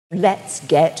Let's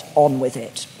get on with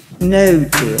it. No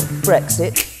deal.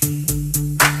 Brexit.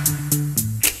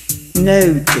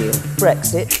 No deal.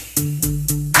 Brexit.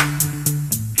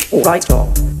 All right,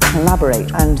 Bob.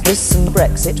 Collaborate and listen.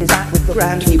 Brexit is back with the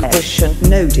brand new edition.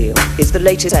 No deal is the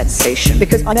latest sensation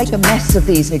because I made a mess of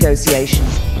these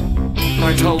negotiations.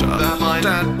 I told her that my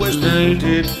dad was dead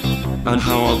and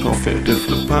how I'll profit if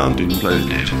the pound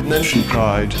imploded. And then she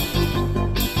cried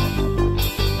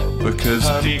because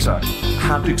her visa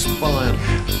had expired.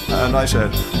 And I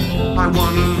said, I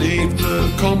want to leave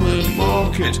the common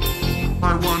market.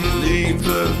 I want to leave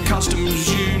the customs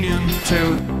union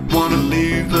too. Want to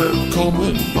leave the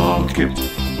common market.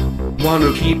 Want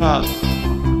to keep out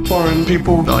foreign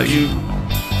people like you.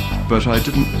 But I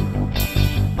didn't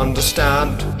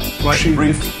understand why she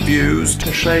refused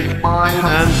to shake my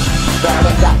hand.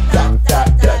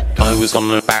 I was on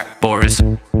the back, Boris,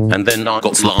 and then I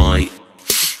got sly.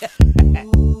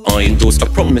 I endorsed a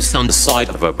promise on the side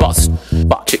of a bus,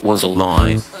 but it was a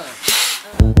lie.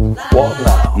 What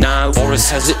now? Now Boris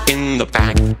has it in the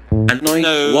bag, and I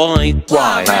know why.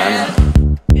 Why,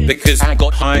 man? Because I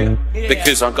got high.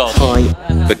 Because I got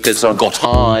high. Because I got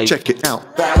high. Check it out.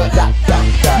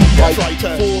 I tried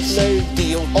to force no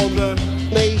deal on the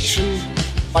nation.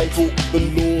 I fought the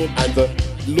Lord and the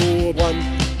Lord won.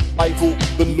 I fought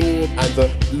the Lord and the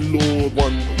Lord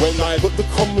won. When I put the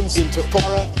commons into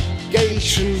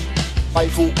prorogation, I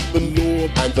fought the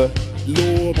Lord and the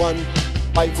Lord won.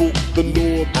 I fought the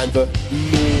Lord and the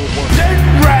Lord won. Dead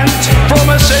rant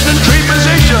from a sedentary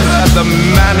position. Have the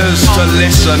manners to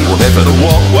listen. Whatever the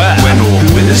what, where, when or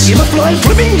with. Give a flying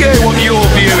flamingo what your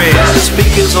view is. As the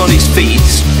speaker's on his feet,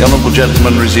 the honourable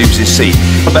gentleman resumes his seat.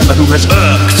 A member who has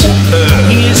irked.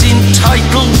 He is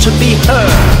entitled to be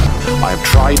heard. I have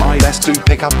tried my best to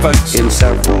pick up votes in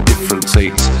several different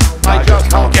seats. I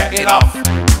just can't get enough.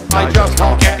 I just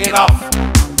can't get enough.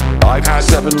 I've had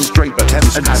 7 straight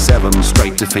attempts and 7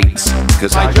 straight defeats.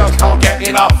 Cause I just can't get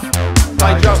enough.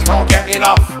 I just can't get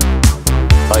enough.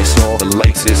 I saw the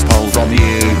latest poll from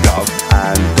YouGov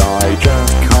and I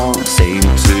just can't seem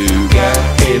to get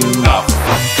enough.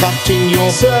 Cutting your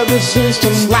services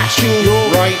and slashing your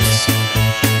rights.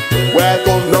 We're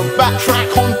gonna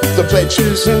backtrack on the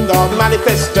pledges and our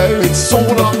manifesto. It's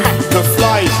all a pack of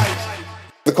flies.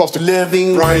 The cost of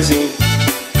living rising,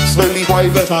 slowly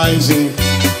privatising.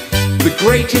 The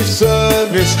greatest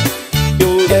service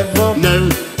you'll ever know.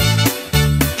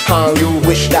 How you'll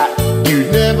wish that you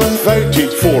never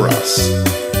voted for us.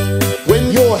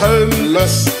 When you're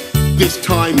homeless this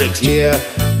time next year.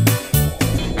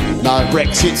 Now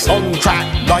Brexit's on track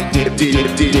like do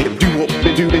what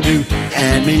we do.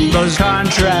 Handing those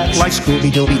contracts like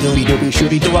Scooby-Dooby-Dooby-Dooby,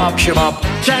 shooby-doo-up, shub-up,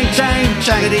 chang-chang,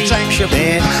 changity,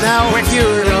 shabin. Now if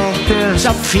you're ill, there's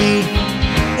a feed.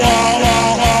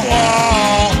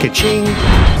 Ka-ching.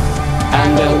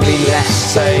 And there'll be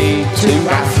less aid to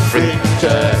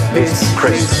Africa this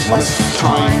Christmas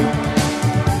time.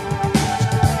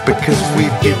 Because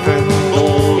we've given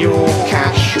all your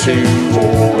cash to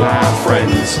all our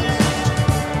friends.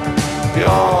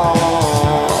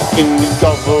 In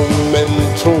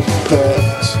governmental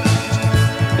perks.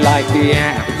 Like the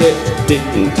app that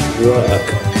didn't work.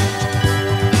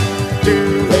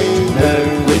 Do they know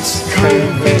it's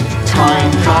COVID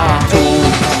time at all?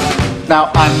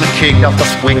 Now I'm the king of the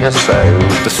swingers, so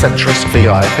the centrist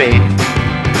VIP.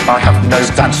 I have no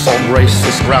stance on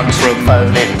racist rants from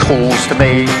phoning calls to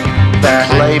me. They're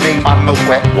claiming I'm a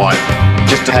wet wipe,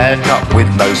 just a haircut with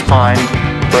no spine.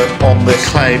 But on this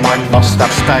claim I must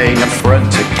abstain and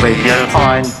frantically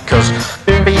opine. Cause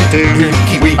we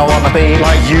wanna be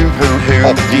like you,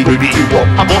 I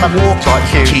wanna walk like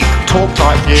you, talk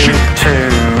like you too.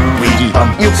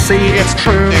 You'll see it's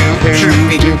true.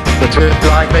 The truth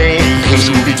like me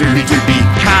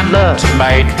can learn to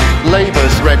make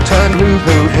Labour's red turn blue.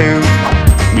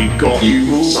 We've got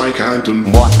you psych out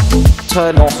and what?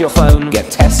 Turn off your phone, get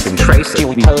tested and traced.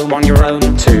 You'll be home on your own.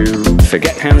 2.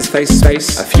 Forget hands, face,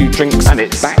 space. A few drinks and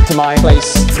it's back to my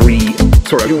place. 3.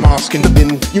 throw your mask in the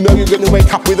bin. You know you're gonna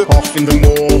wake up with a cough in the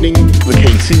morning. The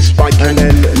cases spike and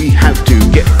then we have to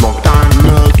get locked down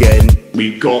again.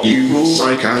 We got you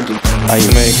psych out. I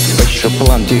make special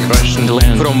anti-Russian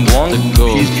land from long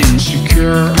ago. He's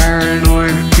insecure,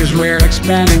 paranoid, cause we're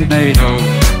expanding NATO.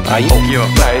 I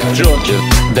occupy Georgia,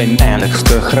 the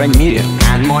next Crimea.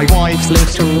 And my wife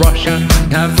lives in Russia,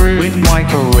 have ruined my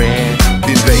career.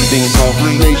 Invading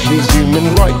sovereign nations,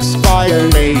 human rights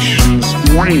violations.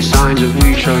 Warning signs that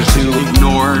we chose to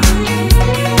ignore.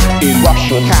 In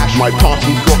Russian cash, my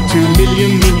party got 2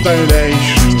 million in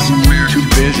donations. We're too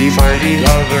busy fighting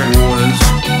other wars.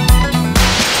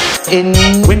 in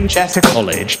Winchester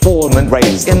College. Born and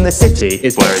raised in the city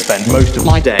is where I spend most of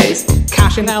my days.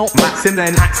 Cashing out, maxing,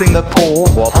 then taxing the poor,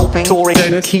 while helping Tory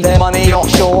donors keep their money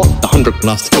offshore.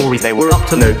 100+ stories, they were up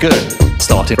to no good.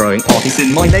 Started throwing parties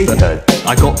in my neighbourhood.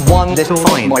 I got one little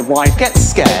fine, my wife gets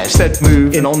scared. Said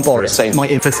move in on Boris, same my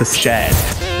emphasis shared.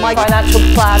 My financial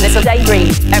plan is a daydream.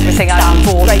 Everything I stand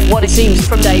for ain't what it seems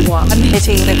from day one. I'm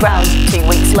hitting the ground 2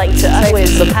 weeks later,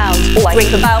 with the pound. All I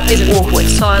think about is awkward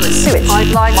silence. Sewage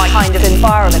pipeline, my kind of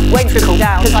environment won't trickle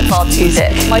down, cause I'm far too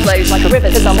thick. My flow's like a river,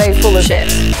 cause I'm so full of shit.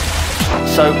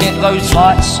 So get those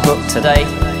lights booked today.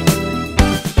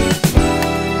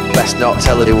 Best not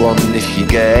tell anyone if you're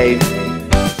gay.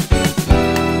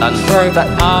 And throw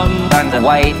that armband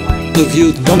away. If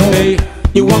you don't pay,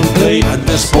 you won't play at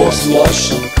the sports wash.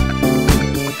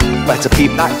 Better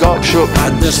keep that gob shut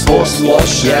at the sports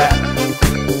wash. Yeah.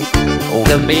 All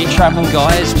the me travel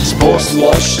guys, sports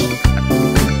wash.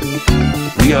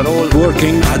 We are all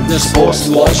working at the sports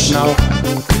wash now.